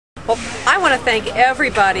Well, I want to thank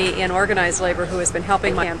everybody in organized labor who has been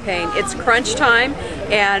helping my campaign. It's crunch time,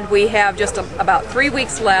 and we have just about 3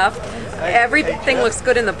 weeks left. Everything looks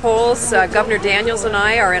good in the polls. Governor Daniels and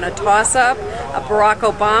I are in a toss-up. Barack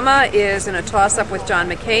Obama is in a toss-up with John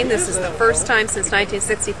McCain. This is the first time since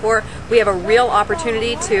 1964 we have a real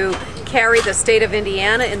opportunity to carry the state of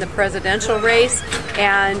Indiana in the presidential race,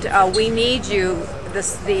 and we need you.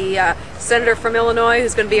 The senator from Illinois,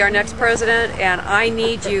 who's going to be our next president, and I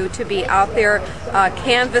need you to be out there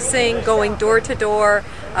canvassing, going door to door,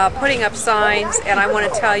 putting up signs. And I want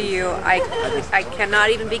to tell you, I cannot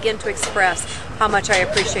even begin to express how much I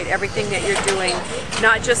appreciate everything that you're doing,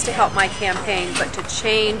 not just to help my campaign, but to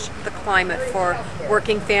change the climate for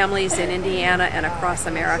working families in Indiana and across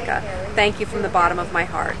America. Thank you from the bottom of my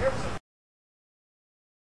heart.